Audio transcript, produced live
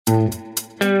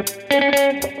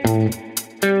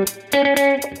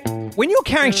When you're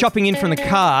carrying shopping in from the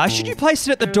car, should you place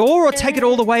it at the door or take it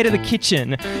all the way to the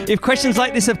kitchen? If questions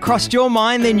like this have crossed your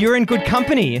mind, then you're in good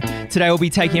company. Today we'll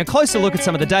be taking a closer look at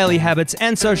some of the daily habits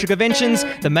and social conventions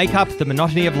that make up the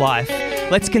monotony of life.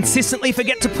 Let's consistently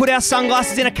forget to put our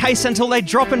sunglasses in a case until they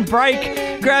drop and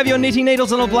break. Grab your knitting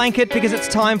needles and a blanket because it's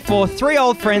time for three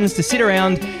old friends to sit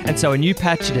around and sew a new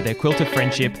patch into their quilt of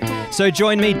friendship. So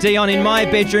join me, Dion, in my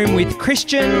bedroom with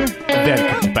Christian.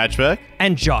 Welcome to Patchwork.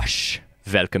 And Josh.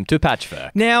 Welcome to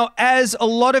Patchwork. Now, as a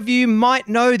lot of you might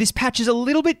know, this patch is a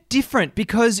little bit different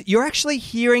because you're actually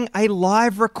hearing a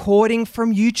live recording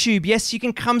from YouTube. Yes, you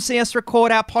can come see us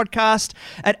record our podcast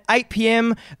at 8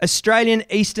 p.m. Australian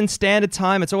Eastern Standard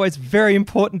Time. It's always very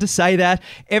important to say that.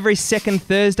 Every second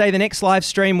Thursday. The next live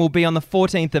stream will be on the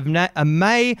 14th of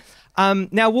May.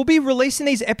 Now, we'll be releasing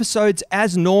these episodes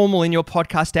as normal in your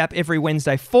podcast app every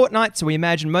Wednesday fortnight, so we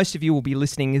imagine most of you will be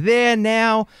listening there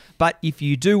now. But if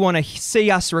you do want to see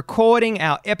us recording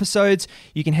our episodes,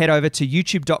 you can head over to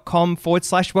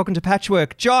youtube.com/welcome to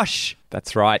Patchwork. Josh.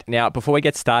 That's right. Now, before we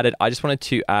get started, I just wanted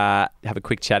to have a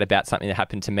quick chat about something that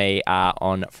happened to me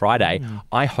on Friday.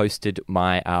 I hosted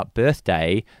my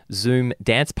birthday Zoom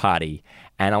dance party.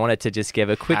 And I wanted to just give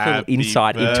a quick little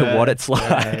insight into what it's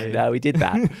like. No, we did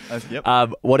that.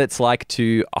 Yep. What it's like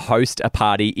to host a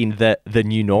party in the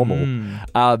new normal.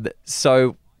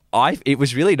 It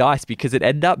was really nice because it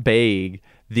ended up being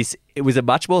it was a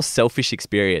much more selfish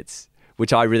experience,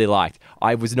 which I really liked.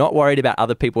 I was not worried about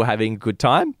other people having a good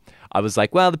time. I was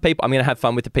like, well, I'm going to have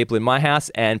fun with the people in my house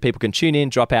and people can tune in,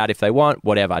 drop out if they want,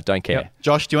 whatever. I don't care. Yep.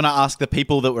 Josh, do you want to ask the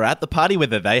people that were at the party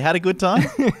whether they had a good time?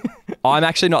 I'm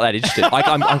actually not that interested.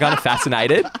 I'm kind of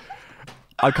fascinated.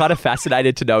 I'm kind of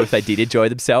fascinated to know if they did enjoy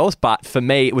themselves. But for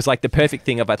me, it was like the perfect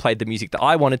thing of I played the music that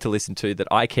I wanted to listen to, that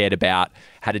I cared about,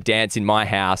 had a dance in my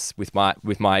house with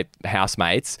my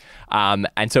housemates. And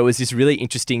so it was this really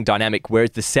interesting dynamic,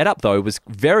 whereas the setup, though, was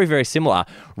very, very similar.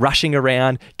 Rushing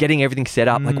around, getting everything set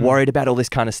up, like worried about all this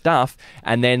kind of stuff.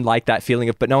 And then like that feeling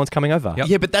of, but no one's coming over. Yep.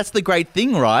 Yeah, but that's the great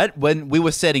thing, right? When we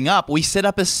were setting up, we set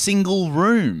up a single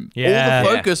room. Yeah.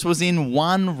 All the focus was in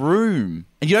one room.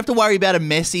 And you don't have to worry about a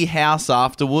messy house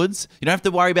afterwards. You don't have to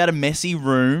worry about a messy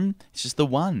room. It's just the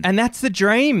one. And that's the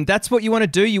dream. That's what you want to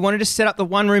do. You want to just set up the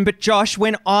one room. But Josh,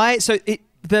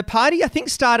 the party I think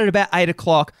started about 8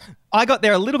 o'clock. I got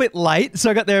there a little bit late,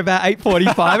 so I got there about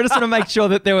 8:45. I just want to make sure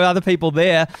that there were other people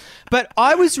there. But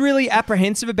I was really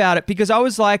apprehensive about it because I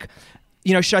was like,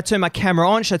 should I turn my camera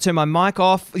on? Should I turn my mic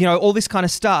off? All this kind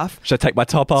of stuff. Should I take my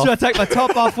top off? Should I take my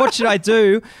top off? What should I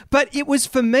do? But it was,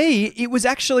 for me, it was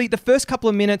actually the first couple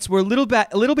of minutes were a little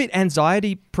bit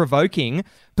anxiety provoking.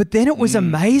 But then it was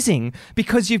amazing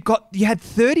because you had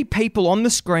 30 people on the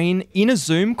screen in a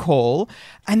Zoom call,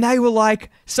 and they were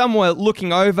like, some were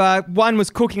looking over, one was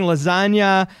cooking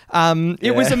lasagna.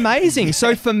 It was amazing.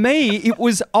 So for me, it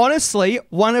was honestly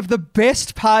one of the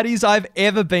best parties I've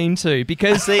ever been to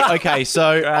because...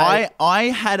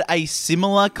 I had a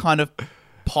similar kind of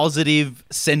positive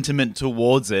sentiment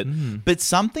towards it, but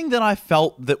something that I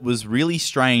felt that was really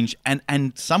strange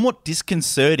and somewhat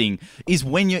disconcerting is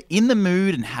when you're in the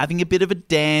mood and having a bit of a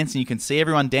dance and you can see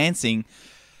everyone dancing,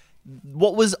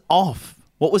 what was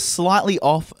slightly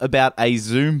off about a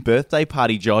Zoom birthday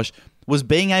party, Josh, was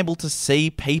being able to see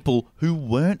people who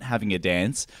weren't having a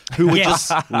dance, who were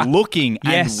just looking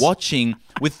and watching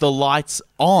with the lights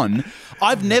on.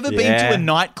 I've never been to a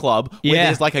nightclub where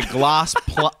there's like a glass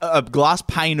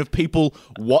pane of people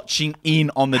watching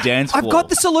in on the dance floor. I've got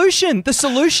the solution. The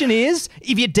solution is,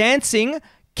 if you're dancing,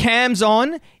 cams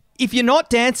on. If you're not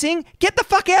dancing, get the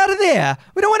fuck out of there.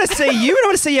 We don't want to see you. We don't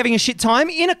want to see you having a shit time.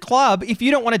 In a club, if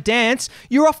you don't want to dance,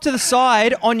 you're off to the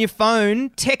side on your phone,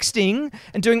 texting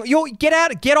and doing... Get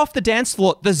off the dance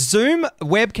floor. The Zoom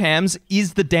webcams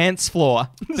is the dance floor.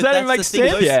 Does that make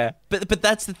sense? Yeah. But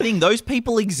that's the thing. Those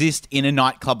people exist in a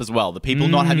nightclub as well. The people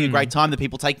not having a great time, the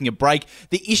people taking a break.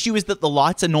 The issue is that the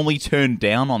lights are normally turned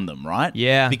down on them, right?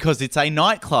 Yeah. Because it's a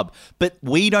nightclub. But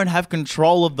we don't have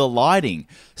control of the lighting.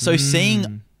 So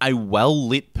seeing a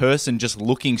well-lit person just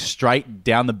looking straight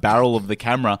down the barrel of the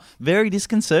camera, very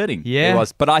disconcerting. Yeah. It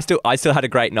was. But I still had a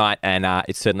great night, and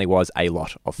it certainly was a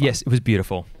lot of fun. Yes, it was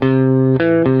beautiful.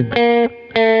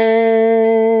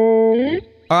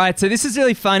 All right, so this is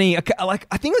really funny. I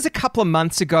think it was a couple of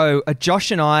months ago, Josh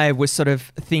and I were sort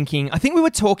of thinking, I think we were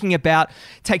talking about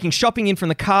taking shopping in from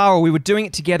the car, or we were doing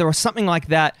it together or something like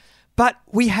that. But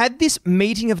we had this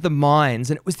meeting of the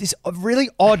minds, and it was this really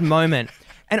odd moment.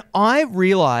 And I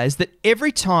realized that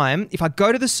every time, if I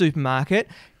go to the supermarket,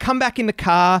 come back in the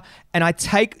car, and I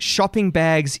take shopping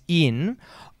bags in,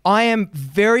 I am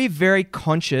very, very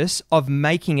conscious of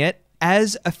making it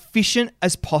as efficient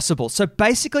as possible. So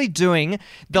basically doing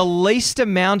the least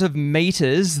amount of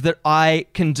meters that I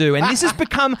can do. And this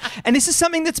is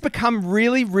something that's become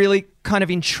really, really kind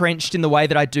of entrenched in the way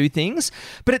that I do things.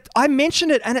 But I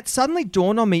mentioned it and it suddenly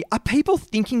dawned on me, are people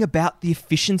thinking about the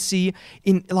efficiency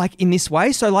in this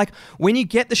way? So like when you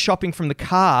get the shopping from the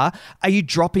car, are you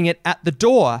dropping it at the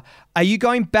door? Are you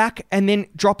going back and then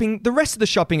dropping the rest of the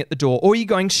shopping at the door? Or are you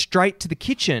going straight to the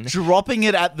kitchen? Dropping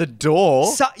it at the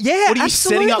door? Yeah, what are you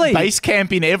absolutely. setting up base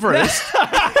camp in Everest?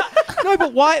 No,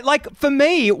 but why? Like for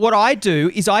me, what I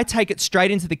do is I take it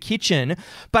straight into the kitchen,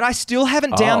 but I still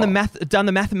haven't done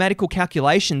the mathematical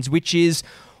calculations, which is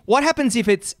what happens if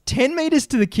it's 10 meters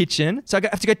to the kitchen? So I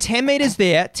have to go 10 meters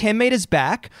there, 10 meters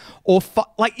back, or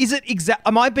is it exact?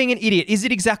 Am I being an idiot? Is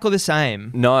it exactly the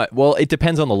same? No. Well, it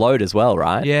depends on the load as well,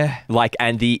 right? Yeah. Like,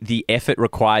 and the effort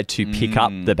required to pick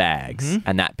up the bags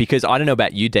and that, because I don't know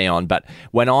about you, Dion, but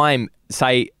when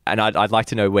and I'd like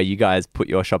to know where you guys put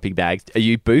your shopping bags. Are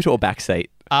you boot or back seat?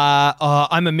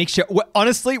 I'm a mixture.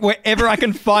 Honestly, wherever I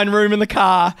can find room in the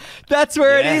car, that's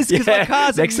where it is, because my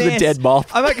car's next a mess. to the dead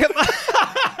moth.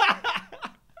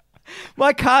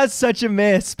 My car's such a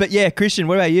mess. But yeah, Christian,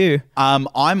 what about you?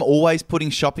 I'm always putting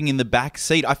shopping in the back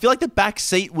seat. I feel like the back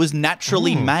seat was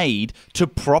naturally made to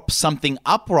prop something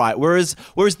upright, whereas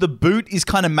the boot is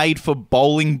kind of made for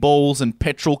bowling balls and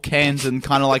petrol cans and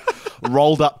kind of like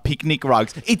rolled up picnic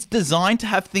rugs. It's designed to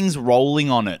have things rolling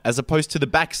on it, as opposed to the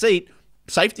back seat.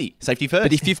 Safety first.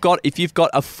 But if you've got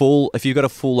a full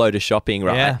load of shopping,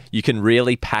 right, you can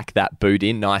really pack that boot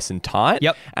in nice and tight.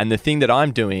 Yep. And the thing that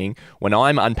I'm doing when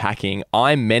I'm unpacking,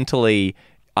 I'm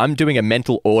doing a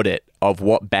mental audit of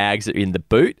what bags are in the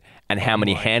boot and how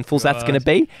many handfuls that's going to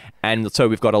be. And so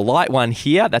we've got a light one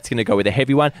here. That's going to go with a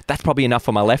heavy one. That's probably enough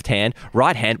for my left hand.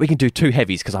 Right hand, we can do 2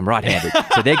 heavies because I'm right-handed.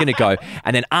 So they're going to go.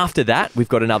 And then after that, we've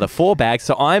got another 4 bags.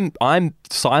 So I'm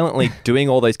silently doing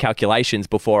all those calculations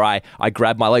before I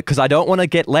grab my load, because I don't want to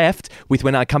get left with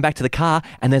when I come back to the car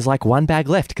and there's like 1 bag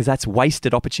left, because that's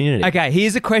wasted opportunity. Okay,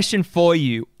 here's a question for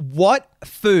you. What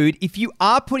food, if you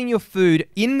are putting your food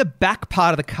in the back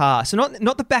part of the car, so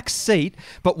not the back seat,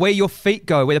 but where your feet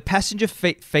go, where the passenger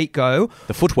feet go.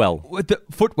 The footwell. The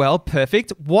footwell,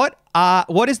 perfect. What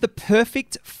is the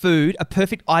perfect food,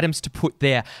 perfect items to put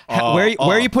there? Where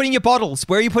are you putting your bottles?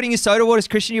 Where are you putting your soda waters?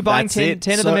 Christian, you're buying 10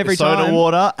 of them every time. Soda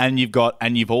water, and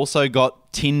you've also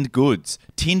got tinned goods.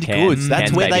 Goods,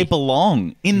 that's where they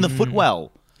belong, in the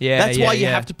footwell. Yeah, that's why you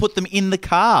have to put them in the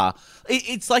car.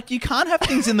 It's like you can't have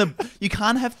things in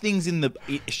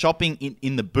the shopping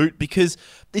in the boot, because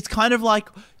it's kind of like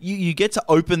you get to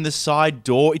open the side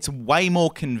door. It's way more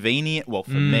convenient. Well,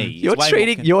 for me, you're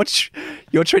treating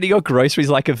your groceries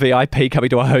like a VIP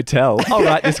coming to a hotel. All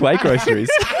right, this way,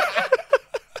 groceries.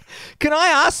 Can I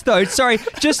ask though, sorry,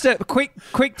 just a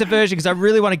quick diversion, because I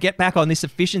really want to get back on this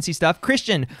efficiency stuff.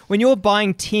 Christian, when you're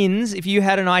buying tins, if you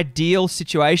had an ideal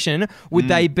situation, would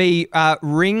they be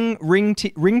ring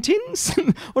tins?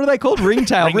 What are they called?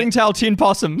 Ringtail tin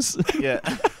possums. Yeah.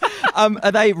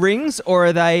 Are they rings,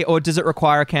 or does it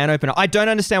require a can opener? I don't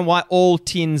understand why all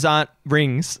tins aren't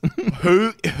rings.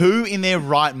 Who in their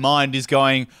right mind is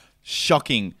going,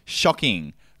 shocking,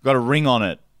 got a ring on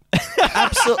it?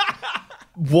 Absolutely.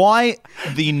 Why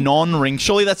the non-ring?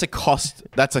 Surely that's a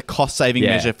cost-saving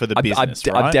measure for the business,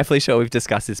 right? I'm definitely sure we've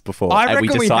discussed this before, and we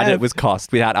decided it was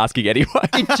cost without asking anyone.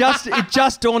 It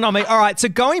just dawned on me. All right, so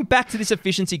going back to this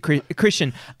efficiency,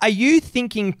 Christian, are you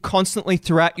thinking constantly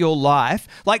throughout your life?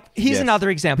 Like, here's another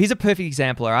example. Here's a perfect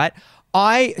example, all right?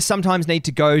 I sometimes need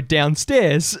to go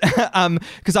downstairs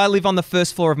because I live on the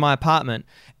first floor of my apartment,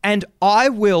 and I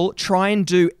will try and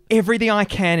do everything I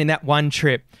can in that one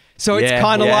trip. So it's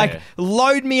kind of like,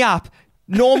 load me up,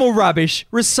 normal rubbish,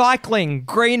 recycling,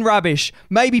 green rubbish,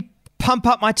 maybe pump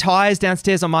up my tires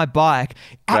downstairs on my bike.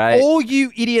 Are all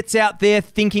you idiots out there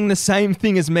thinking the same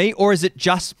thing as me, or is it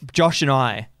just Josh and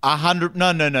I? 100.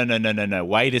 No.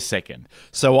 Wait a second.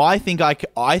 So I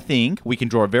think we can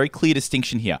draw a very clear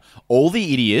distinction here. All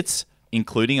the idiots,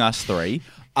 including us 3,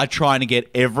 are trying to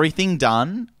get everything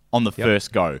done on the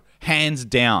first go, hands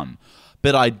down.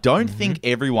 But I don't think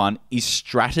everyone is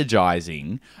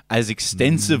strategizing as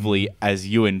extensively as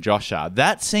you and Josh are.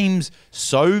 That seems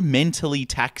so mentally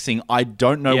taxing. I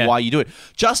don't know why you do it.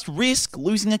 Just risk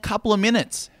losing a couple of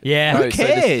minutes. Yeah. Who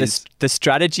cares? So the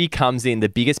strategy comes in. The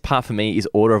biggest part for me is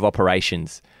order of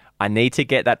operations. I need to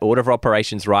get that order of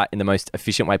operations right in the most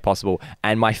efficient way possible.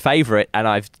 And my favorite, and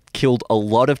I've killed a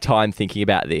lot of time thinking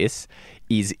about this,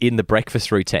 is in the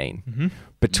breakfast routine.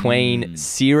 Between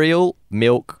cereal,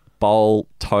 milk, bowl,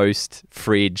 toast,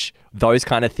 fridge, those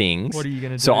kind of things. What are you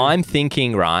gonna So do? I'm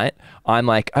thinking, right, I'm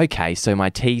like, okay, so my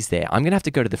tea's there. I'm going to have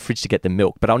to go to the fridge to get the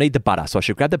milk, but I'll need the butter. So I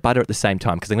should grab the butter at the same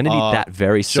time because I'm going to need that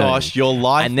very soon. Josh, your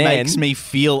life And then- makes me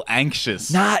feel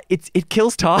anxious. Nah, it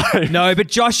kills time. No, but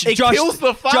Josh, It kills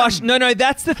the fun. Josh, no,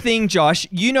 that's the thing, Josh.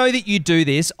 You know that you do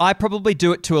this. I probably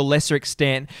do it to a lesser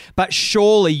extent, but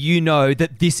surely you know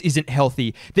that this isn't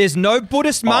healthy. There's no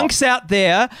Buddhist monks out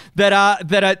there that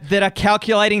are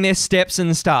calculating their steps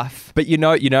and stuff. But you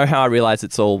know how I realize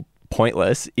it's all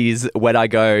pointless is when I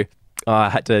go, oh, I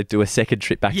had to do a second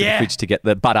trip back to the fridge to get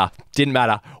the butter. Didn't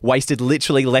matter. Wasted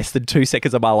literally less than 2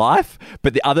 seconds of my life.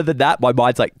 But other than that, my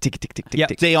mind's like tick, tick, tick, tick, Yep.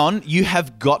 tick. Dion, you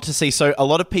have got to see. So a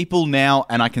lot of people now,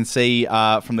 and I can see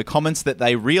from the comments that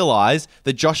they realise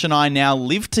that Josh and I now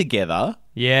live together.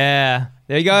 Yeah.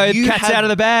 There you go. You Cat's have- out of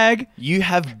the bag. You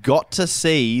have got to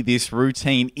see this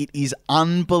routine. It is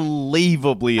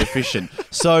unbelievably efficient.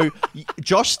 So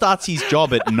Josh starts his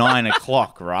job at 9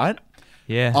 o'clock, right?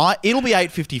 Yeah. It'll be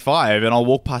 8:55 and I'll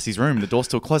walk past his room. The door's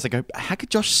still closed. I go, how could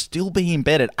Josh still be in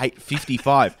bed at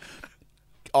 8:55?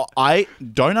 I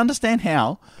don't understand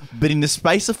how, but in the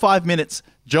space of 5 minutes,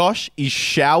 Josh is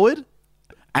showered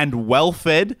and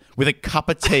well-fed with a cup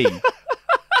of tea.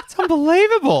 It's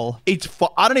unbelievable.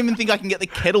 I don't even think I can get the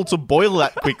kettle to boil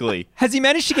that quickly. Has he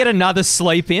managed to get another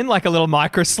sleep in, like a little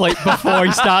micro sleep before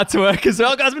he starts work as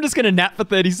well? Guys, I'm just going to nap for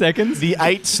 30 seconds. The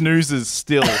 8 snoozes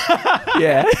still.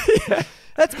 Yeah.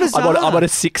 That's bizarre. I'm on a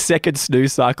 6-second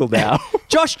snooze cycle now.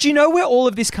 Josh, do you know where all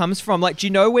of this comes from? Like, do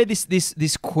you know where this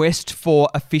this quest for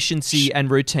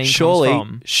and routine comes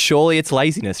from? Surely it's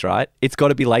laziness, right? It's got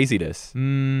to be laziness.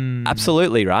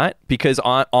 Absolutely, right? Because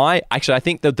I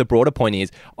think that the broader point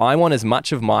is I want as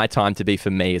much of my time to be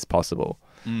for me as possible.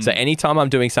 So anytime I'm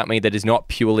doing something that is not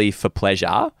purely for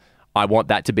pleasure, I want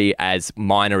that to be as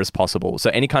minor as possible. So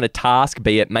any kind of task,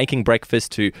 be it making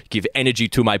breakfast to give energy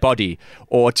to my body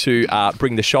or to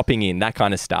bring the shopping in, that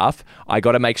kind of stuff, I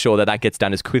got to make sure that gets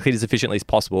done as quickly, as efficiently as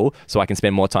possible so I can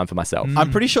spend more time for myself.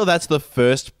 I'm pretty sure that's the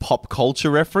first pop culture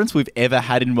reference we've ever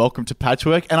had in Welcome to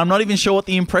Patchwork, and I'm not even sure what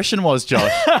the impression was, Josh.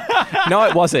 No,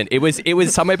 it wasn't. It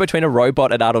was somewhere between a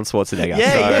robot and Arnold Schwarzenegger.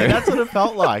 Yeah, that's what it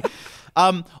felt like.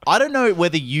 I don't know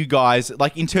whether you guys,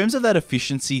 like in terms of that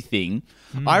efficiency thing,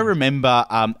 I remember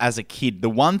as a kid, the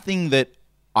one thing that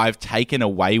I've taken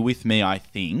away with me, I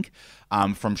think,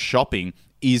 from shopping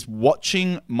is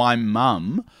watching my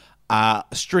mum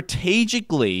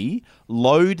strategically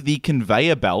load the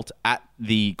conveyor belt at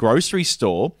the grocery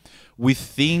store with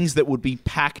things that would be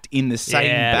packed in the same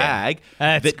Yeah. bag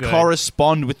That's that good.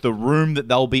 correspond with the room that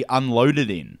they'll be unloaded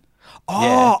in.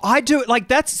 Oh, I do it like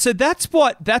that's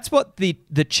what the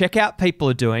checkout people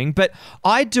are doing, but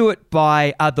I do it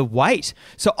by the weight.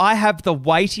 So I have the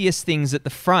weightiest things at the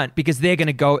front because they're going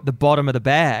to go at the bottom of the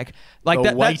bag. Like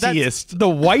The that's weightiest. the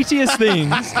weightiest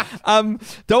things. Don't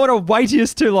want to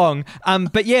weightiest too long.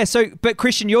 But yeah. But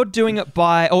Christian, you're doing it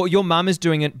by, or your mum is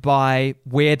doing it by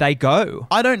where they go.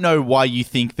 I don't know why you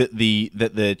think that the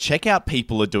checkout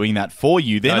people are doing that for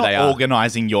you. They're No, not they are.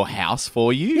 organizing your house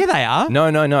for you. Yeah, they are.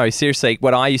 No. Seriously,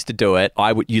 when I used to do it,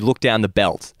 you look down the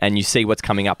belt and you see what's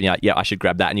coming up. And you're like, yeah, I should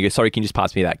grab that. And you go, sorry, can you just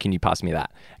pass me that? Can you pass me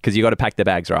that? Because you got to pack the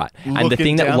bags right. And the Looking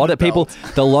thing that down a lot the of people,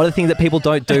 belt. a lot of things that people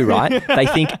don't do, right?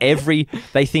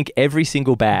 They think every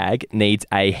single bag needs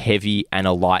a heavy and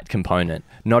a light component.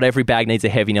 Not every bag needs a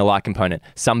heavy and a light component.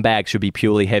 Some bags should be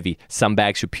purely heavy. Some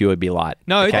bags should purely be light.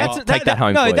 No, Okay? Take that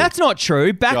home. No, for you. that's not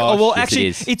true. Josh, well, yes, actually, it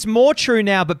is. it's more true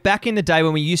now. But back in the day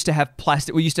when we used to have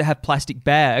plastic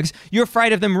bags, you're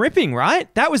afraid of them ripping,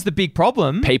 right? That was the big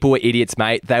problem. People were idiots,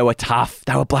 mate. They were tough.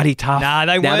 They were bloody tough. Nah,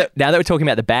 they now weren't. Now that we're talking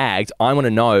about the bags, I want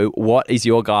to know what is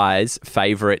your guys'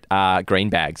 favorite green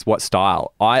bags? What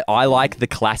style? I like the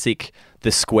classic,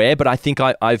 the square, but I think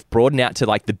I've broadened out to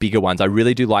like the bigger ones. I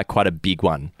really do like quite a big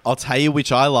one. I'll tell you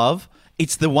which I love.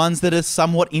 It's the ones that are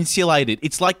somewhat insulated.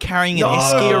 It's like carrying an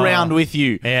esky around with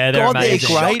you. Yeah, they're God, amazing.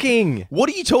 they're great. Shocking. What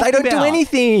are you talking They about? don't do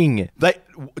anything.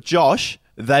 Josh,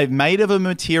 they've made of a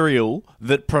material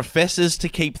that professes to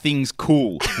keep things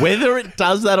cool. Whether it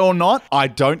does that or not, I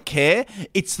don't care.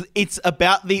 It's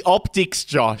about the optics,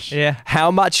 Josh. Yeah.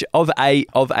 How much of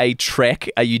a trek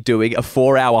are you doing? A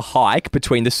 4-hour hike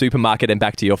between the supermarket and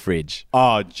back to your fridge?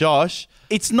 Oh, Josh,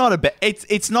 it's not about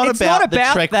It's not not about the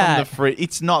about trek that. from the fridge.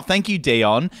 It's not. Thank you,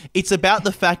 Dion. It's about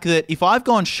the fact that if I've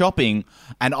gone shopping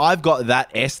and I've got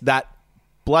that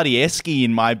bloody esky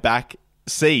in my back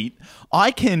seat,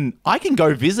 I can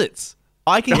go visits.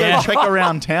 I can go trek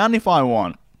around town if I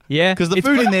want. Yeah. Because the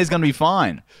food in there is going to be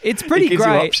fine. It's pretty gives you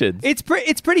great. options. It's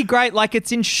pretty great. Like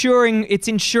it's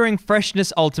ensuring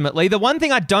freshness ultimately. The one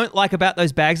thing I don't like about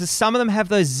those bags is some of them have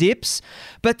those zips,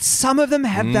 but some of them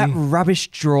have that rubbish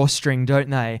drawstring, don't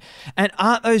they? And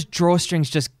aren't those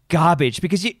drawstrings just garbage?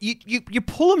 Because you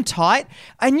pull them tight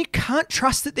and you can't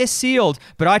trust that they're sealed.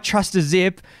 But I trust a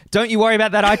zip. Don't you worry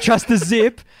about that. I trust the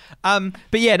zip. But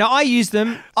yeah, no, I use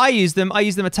them. I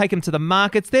take them to the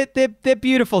markets. They're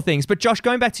beautiful things. But Josh,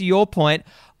 going back to your point,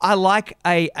 I like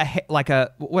a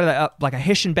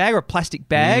Hessian bag or a plastic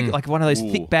bag, like one of those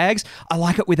thick bags. I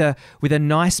like it with a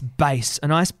nice base, a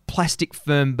nice plastic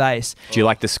firm base. Do you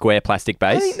like the square plastic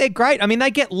base? I think they're great. I mean, they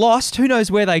get lost. Who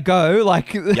knows where they go?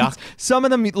 Like some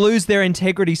of them lose their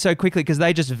integrity so quickly because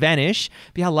they just vanish.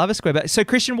 But yeah, I love a square bag. So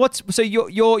Christian,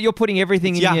 you're putting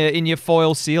everything in your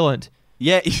foil sealant?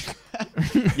 Yeah,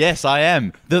 yes, I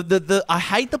am. I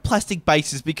hate the plastic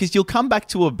bases because you'll come back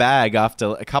to a bag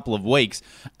after a couple of weeks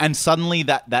and suddenly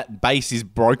that base is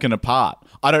broken apart.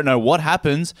 I don't know what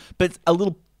happens, but a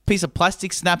little piece of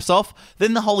plastic snaps off.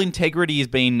 Then the whole integrity has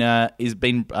been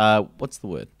what's the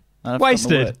word?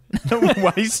 Wasted.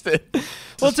 Wasted.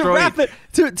 Well, to wrap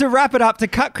it up, to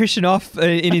cut Christian off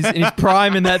in his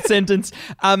prime in that sentence,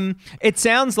 it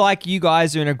sounds like you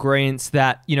guys are in agreement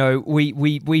that, you know,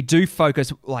 we do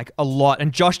focus like a lot,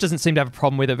 and Josh doesn't seem to have a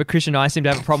problem with it, but Christian and I seem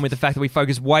to have a problem with the fact that we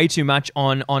focus way too much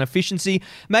on efficiency.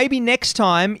 Maybe next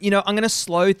time, you know, I'm going to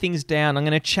slow things down. I'm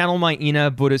going to channel my inner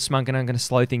Buddhist monk and I'm going to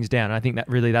slow things down. And I think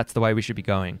that's the way we should be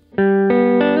going.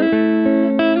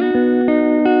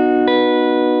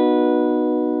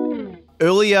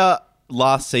 Earlier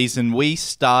last season, we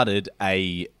started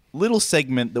a little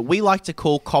segment that we like to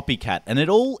call Copycat, and it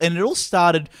all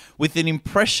started with an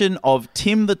impression of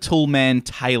Tim the Toolman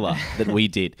Taylor that we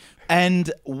did,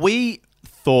 and we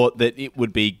thought that it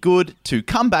would be good to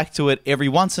come back to it every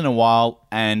once in a while,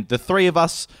 and the three of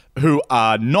us who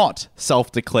are not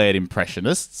self-declared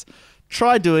impressionists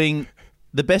try doing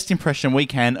the best impression we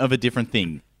can of a different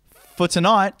thing. For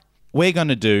tonight, we're going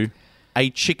to do a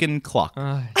chicken cluck.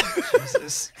 Oh,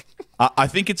 Jesus. I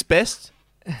think it's best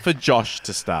for Josh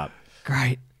to start.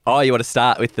 Great. Oh, you want to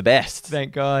start with the best?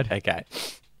 Thank God. Okay.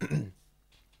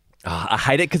 I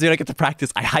hate it because we don't get to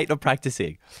practice. I hate not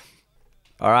practicing.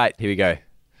 All right, here we go.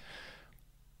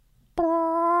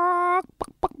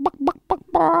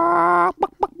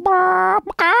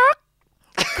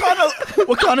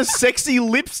 What kind of sexy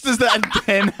lips does that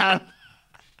pen have?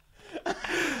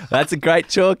 That's a great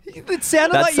chalk. It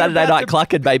sounded That's like Saturday Night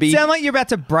Clucking, baby. It sounded like you're about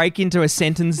to break into a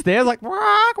sentence there, like.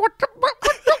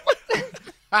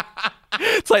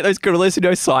 It's like those gorillas who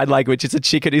know sign language. It's a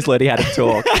chicken who's learning how to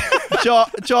talk.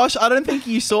 Josh, I don't think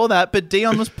you saw that, but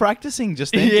Dion was practicing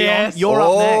just then. Yes. Dion, you're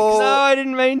up next. No, I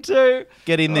didn't mean to.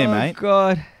 Get in there, mate. Oh,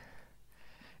 God.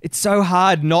 It's so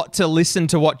hard not to listen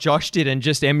to what Josh did and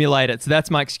just emulate it. So that's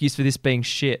my excuse for this being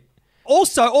shit.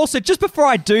 Also, just before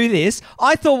I do this,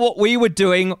 I thought what we were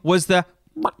doing was the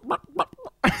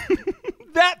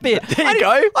that bit. There you go.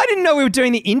 I didn't know we were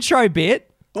doing the intro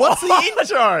bit. What's the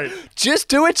intro? Just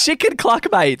do a chicken cluck,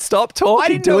 mate. Stop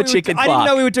talking. Do a chicken cluck. I didn't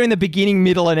know we were doing the beginning,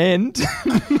 middle, and end.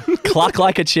 Cluck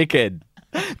like a chicken.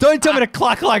 Don't tell me to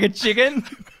cluck like a chicken.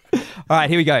 All right,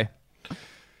 here we go.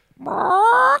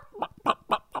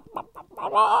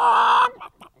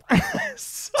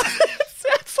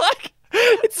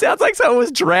 It sounds like someone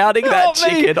was drowning that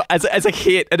chicken as a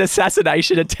hit, an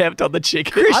assassination attempt on the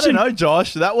chicken. I don't know,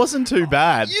 Josh. That wasn't too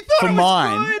bad. You thought for it was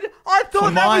mine. good. I thought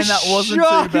For mine, that wasn't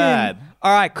too bad.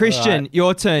 All right, Christian,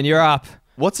 your turn. You're up.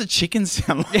 What's a chicken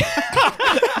sound like?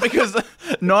 Because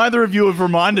neither of you have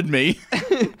reminded me.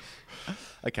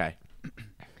 Okay.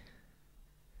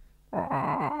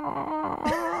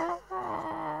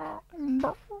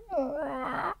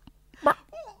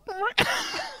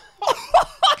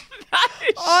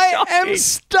 I am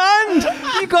stunned.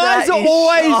 You guys are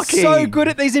always so good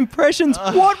at these impressions.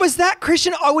 What was that,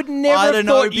 Christian? I would never have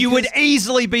thought you would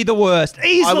easily be the worst.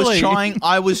 Easily.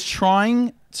 I was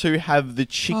trying to have the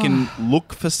chicken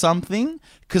look for something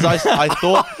because I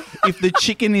thought if the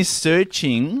chicken is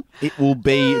searching, it will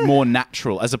be more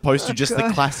natural as opposed to just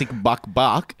the classic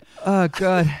buck. Oh,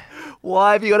 God.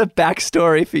 Why have you got a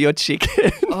backstory for your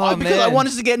chicken? Oh, because I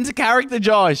wanted to get into character,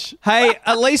 Josh. Hey,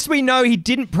 at least we know he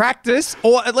didn't practice,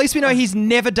 or at least we know he's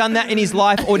never done that in his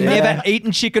life, or never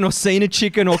eaten chicken, or seen a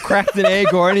chicken, or cracked an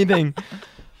egg, or anything.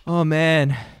 Oh,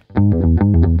 man.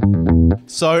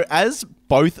 So, as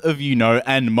both of you know,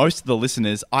 and most of the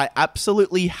listeners, I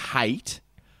absolutely hate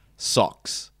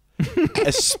socks.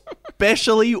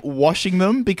 Especially washing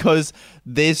them because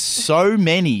there's so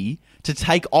many to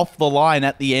take off the line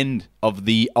at the end of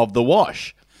the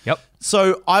wash. Yep.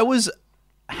 So I was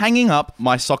hanging up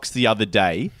my socks the other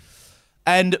day,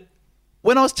 and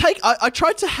when I was I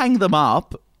tried to hang them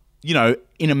up,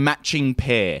 in a matching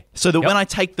pair, so that when I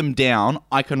take them down,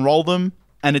 I can roll them,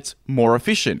 and it's more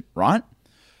efficient, right?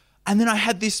 And then I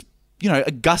had this,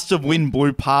 a gust of wind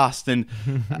blew past, and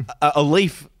a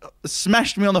leaf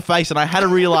smashed me on the face, and I had a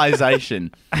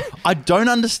realization. I don't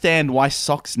understand why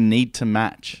socks need to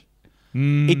match.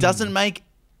 It doesn't make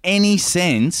any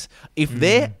sense if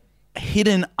they're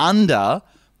hidden under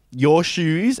your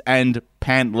shoes and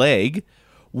pant leg.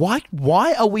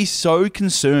 Why are we so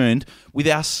concerned with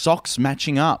our socks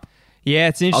matching up? Yeah,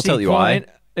 it's an interesting I'll tell you point.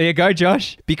 why. There you go,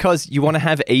 Josh. Because you want to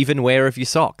have even wear of your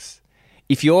socks.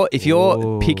 If you're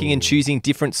picking and choosing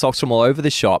different socks from all over the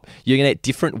shop, you're going to get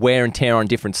different wear and tear on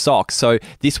different socks. So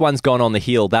this one's gone on the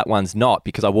heel, that one's not,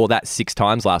 because I wore that 6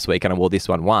 times last week and I wore this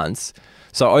one once.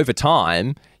 So over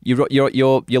time, your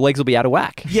legs will be out of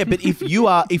whack. Yeah, but if you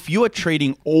are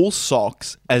treating all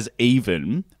socks as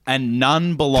even and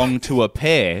none belong to a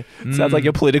pair, Sounds like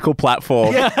your political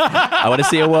platform. I want to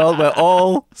see a world where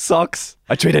all socks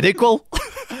are treated equal.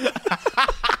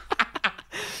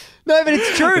 No, but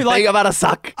it's true. The thing about a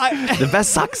sock, the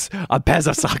best socks are pairs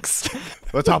of socks.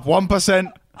 the top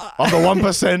 1% of the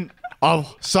 1%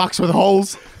 of socks with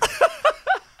holes.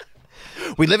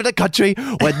 We live in a country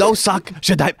where no sock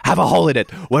should have a hole in it.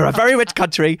 We're a very rich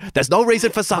country. There's no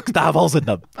reason for socks to have holes in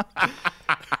them.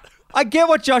 I get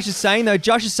what Josh is saying, though.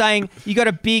 Josh is saying you got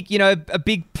a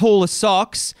big pool of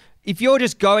socks. If you're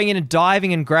just going in and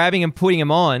diving and grabbing and putting them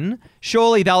on,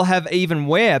 surely they'll have even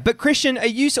wear. But Christian, are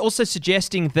you also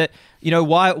suggesting that,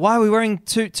 why are we wearing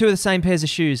two of the same pairs of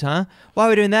shoes, huh? Why are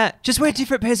we doing that? Just wear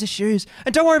different pairs of shoes.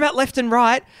 And don't worry about left and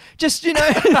right. Just,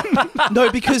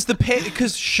 No, because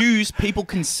because shoes people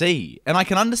can see. And I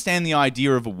can understand the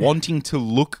idea of wanting to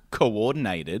look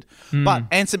coordinated. But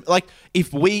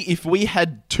if we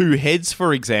had 2 heads,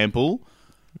 for example,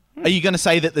 are you going to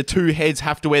say that the 2 heads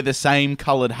have to wear the same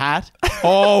coloured hat?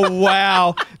 Oh,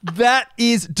 wow.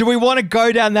 Do we want to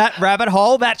go down that rabbit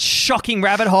hole? That shocking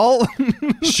rabbit hole?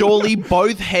 Surely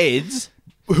both heads,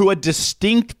 who are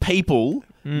distinct people,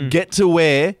 get to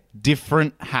wear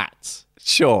different hats.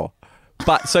 Sure.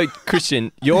 But so,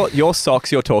 Christian, your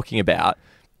socks you're talking about,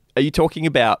 are you talking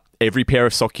about every pair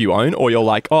of sock you own, or you're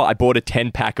like, oh, I bought a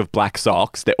 10-pack of black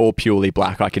socks, they're all purely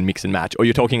black, I can mix and match? Or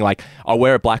you're talking like, I'll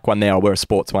wear a black one there, I'll wear a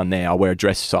sports one there, I'll wear a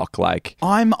dress sock, like...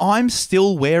 I'm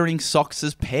still wearing socks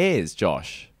as pairs,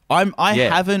 Josh. I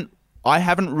haven't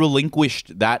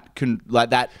relinquished that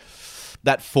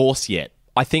force yet.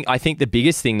 I think the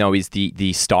biggest thing, though, is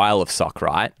the style of sock,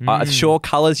 right? Sure,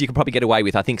 colours you can probably get away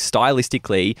with. I think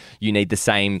stylistically, you need the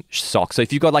same sock. So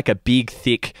if you've got like a big,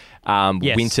 thick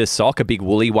winter sock, a big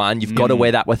woolly one, you've got to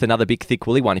wear that with another big, thick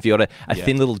woolly one. If you've got a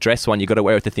thin little dress one, you've got to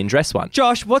wear it with a thin dress one.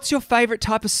 Josh, what's your favourite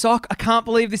type of sock? I can't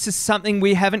believe this is something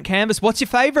we haven't canvassed. What's your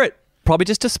favourite? Probably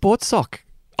just a sports sock.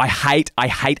 I hate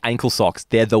ankle socks.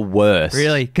 They're the worst.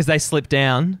 Really? Because they slip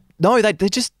down? No, they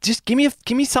just give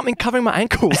me something covering my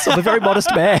ankles. I'm a very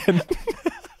modest man.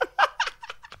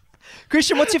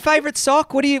 Christian, what's your favourite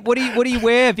sock? What do you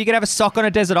wear if you could have a sock on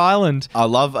a desert island? I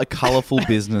love a colourful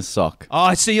business sock.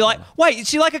 Oh, so you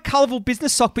like a colourful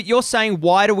business sock, but you're saying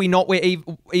why do we not wear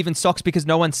even socks because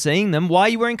no one's seeing them? Why are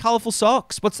you wearing colourful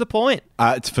socks? What's the point?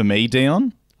 It's for me,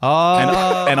 Dion.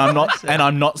 Oh, and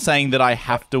I'm not saying that I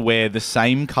have to wear the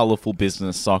same colourful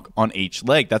business sock on each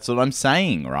leg. That's what I'm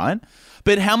saying, right?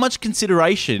 But how much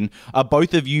consideration are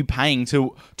both of you paying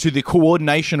to the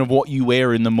coordination of what you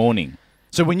wear in the morning?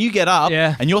 So when you get up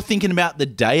and you're thinking about the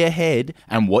day ahead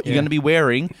and what you're going to be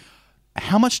wearing,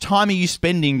 how much time are you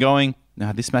spending going,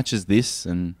 no, this matches this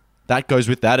and that goes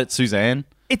with that at Suzanne?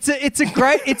 It's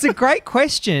a great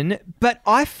question, but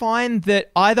I find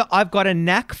that either I've got a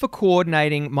knack for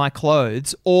coordinating my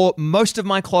clothes or most of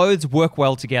my clothes work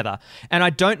well together. And I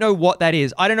don't know what that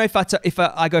is. I don't know if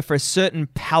I go for a certain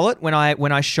palette when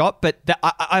I shop, but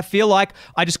I feel like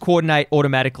I just coordinate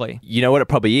automatically. You know what it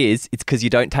probably is? It's because you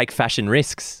don't take fashion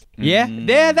risks. Yeah,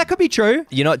 that could be true.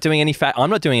 You're not doing any I'm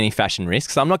not doing any fashion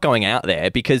risks. I'm not going out there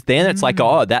because then it's like,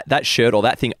 oh, that shirt or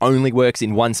that thing only works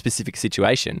in one specific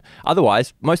situation.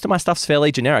 Otherwise, most of my stuff's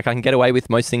fairly generic. I can get away with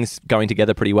most things going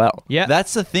together pretty well. Yeah.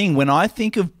 That's the thing. When I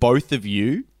think of both of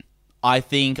you, I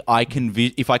think I can,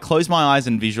 if I close my eyes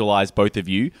and visualize both of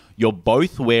you, you're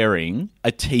both wearing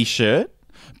a t-shirt,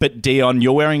 but Dion,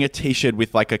 you're wearing a t-shirt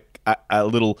with like a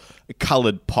little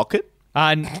coloured pocket.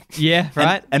 Yeah,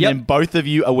 right. And then both of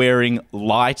you are wearing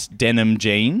light denim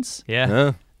jeans.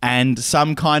 Yeah. and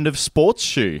some kind of sports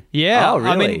shoe. Yeah. Oh, really?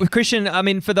 I mean,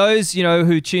 Christian, for those,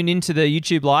 who tune into the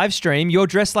YouTube live stream, you're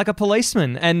dressed like a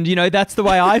policeman. And, that's the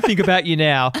way I think about you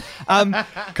now.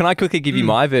 Can I quickly give you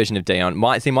my version of Dion?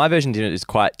 My version of Dion is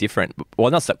quite different.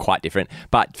 Well, not quite different,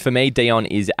 but for me, Dion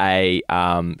is a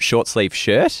short sleeve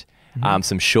shirt,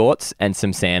 some shorts, and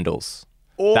some sandals.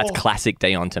 Oh. That's classic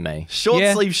Dion to me. Short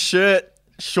sleeve shirt,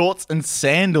 shorts, and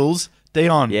sandals.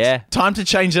 Dion, Yeah. time to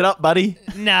change it up, buddy.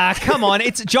 Nah, come on.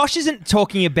 Josh isn't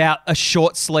talking about a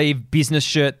short sleeve business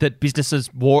shirt that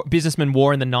businessmen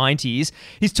wore in the 90s.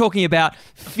 He's talking about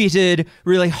fitted,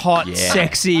 really hot,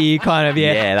 sexy kind of.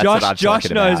 Yeah, that's what I'm Josh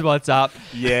talking knows about. what's up.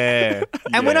 Yeah.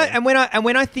 And when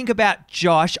I think about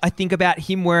Josh, I think about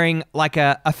him wearing like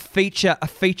a feature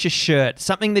shirt,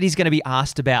 something that he's going to be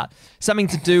asked about, something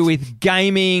to do with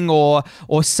gaming or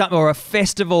a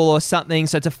festival or something.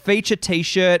 So it's a feature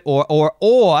T-shirt or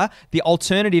the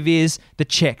alternative is the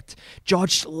checked.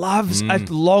 Josh loves a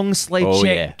long sleeve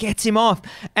check, yeah. gets him off,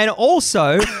 and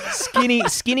also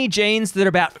skinny jeans that are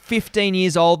about 15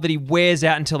 years old that he wears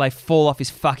out until they fall off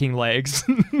his fucking legs.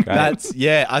 I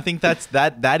think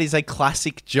that is a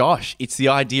classic Josh. It's the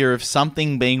idea of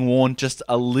something being worn just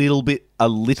a little bit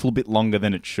longer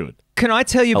than it should. Can I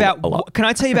tell you A lot.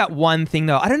 about one thing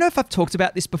though? I don't know if I've talked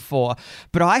about this before,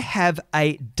 but I have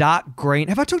a dark green.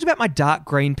 Have I talked about my dark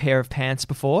green pair of pants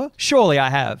before? Surely I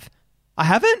have. I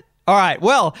haven't? All right.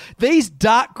 Well, these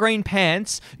dark green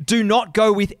pants do not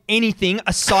go with anything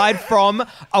aside from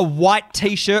a white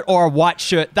T-shirt or a white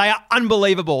shirt. They are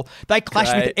unbelievable. They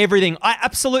clash with everything. I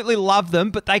absolutely love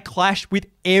them, but they clash with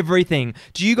everything.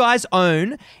 Do you guys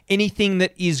own anything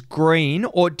that is green,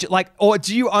 or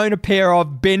do you own a pair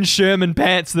of Ben Sherman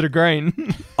pants that are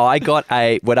green? I got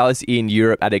when I was in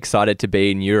Europe and excited to be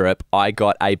in Europe, I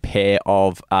got a pair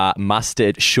of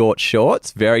mustard short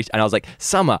shorts. And I was like,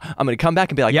 summer, I'm going to come back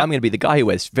and be like, I'm going to be the guy who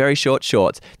wears very short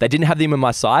shorts. They didn't have them in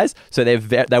my size, so they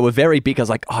were very big. I was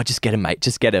like, oh, just get them, mate,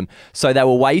 just get them. So they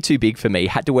were way too big for me.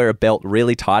 Had to wear a belt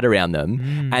really tight around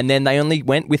them. And then they only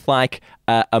went with like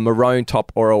a maroon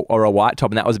top or a white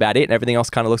top, and that was about it. And everything else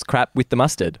kind of looks crap with the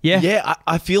mustard. Yeah,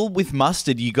 I feel with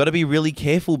mustard, you got to be really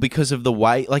careful because of the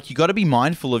way, like, you got to be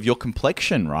mindful of your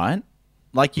complexion, right?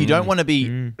 Like, you don't want to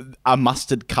be a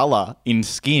mustard color in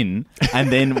skin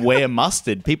and then wear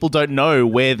mustard. People don't know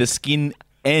where the skin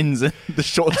ends and the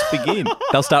shorts begin.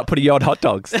 They'll start putting you on hot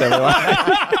dogs. They'll be like,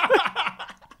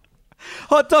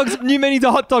 Hot dogs, new menu to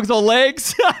hot dogs or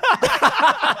legs.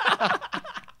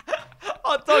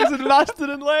 Hot dogs and mustard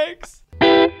and legs.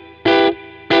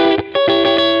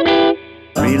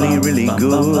 Really, really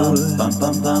good.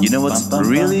 You know what's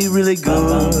really, really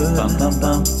good?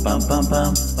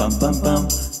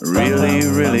 Really,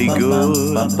 really good.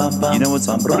 You know what's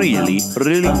really,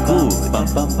 really good?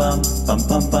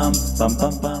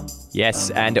 yes,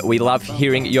 and we love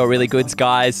hearing your really goods,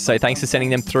 guys. So thanks for sending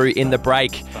them through in the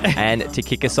break. And to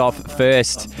kick us off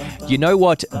first, you know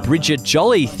what Bridget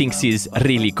Jolly thinks is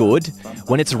really good?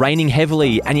 When it's raining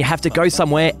heavily and you have to go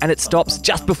somewhere and it stops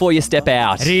just before you step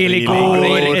out. Really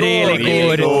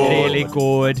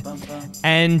good.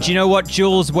 And do you know what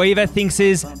Jules Weaver thinks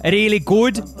is really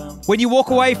good? When you walk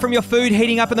away from your food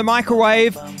heating up in the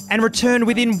microwave and return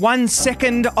within 1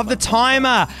 second of the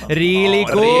timer. Really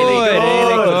good.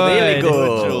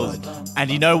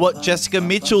 And you know what Jessica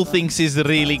Mitchell thinks is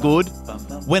really good?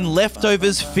 When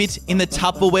leftovers fit in the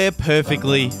Tupperware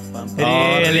perfectly.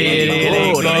 Really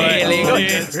good.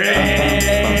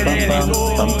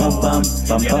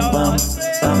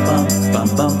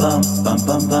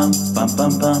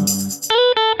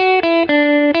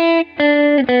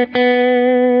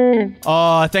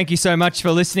 Oh, thank you so much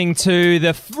for listening to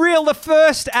the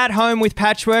first At Home with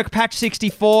Patchwork, Patch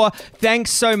 64.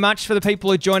 Thanks so much for the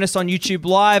people who join us on YouTube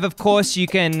Live. Of course, you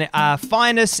can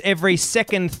find us every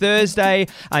second Thursday.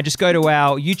 Just go to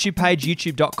our YouTube page,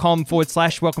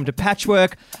 youtube.com/welcome to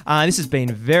Patchwork. This has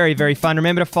been very, very fun.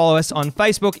 Remember to follow us on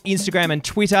Facebook, Instagram, and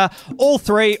Twitter. All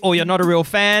three, or you're not a real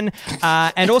fan.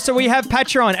 And also, we have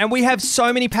Patreon, and we have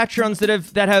so many Patreons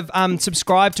that have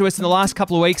subscribed to us in the last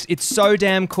couple of weeks. It's so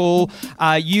damn cool.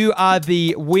 You are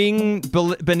the wing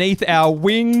beneath our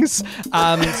wings.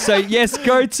 So yes,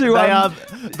 go to.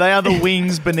 They are the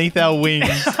wings beneath our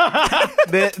wings.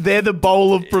 they're the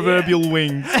bowl of proverbial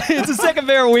wings. It's a second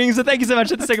pair of wings. So thank you so much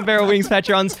to the second pair of wings,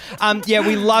 Patrons.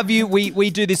 We love you. We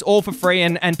do this all for free,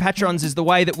 and Patrons is the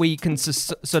way that we can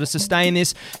sort of sustain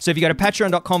this. So if you go to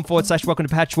patreon.com/welcome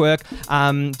to Patchwork,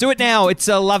 do it now. It's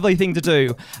a lovely thing to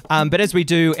do. But as we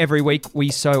do every week, we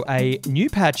sew a new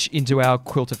patch into our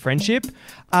quilt of friendship.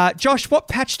 Josh, what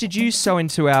patch did you sew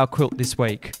into our quilt this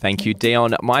week? Thank you,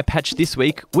 Dion. My patch this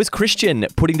week was Christian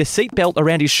putting the seatbelt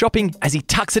around his shopping as he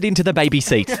tucks it into the baby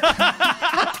seat.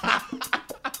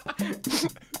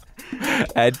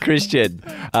 And Christian,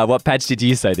 what patch did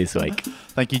you sew this week?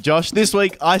 Thank you, Josh. This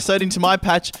week, I sewed into my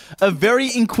patch a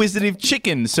very inquisitive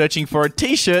chicken searching for a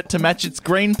t-shirt to match its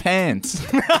green pants.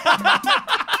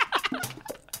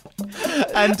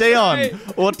 And Dion,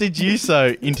 what did you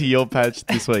sew into your patch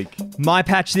this week? My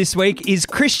patch this week is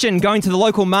Christian going to the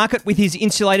local market with his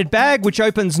insulated bag, which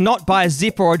opens not by a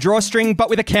zip or a drawstring, but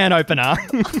with a can opener.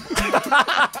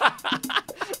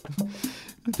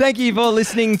 Thank you for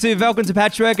listening to Welcome to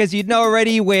Patchwork. As you'd know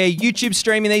already, we're YouTube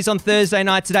streaming these on Thursday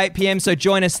nights at 8 p.m, so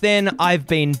join us then. I've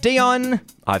been Dion.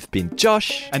 I've been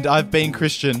Josh. And I've been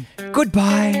Christian.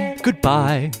 Goodbye.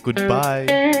 Goodbye. Goodbye.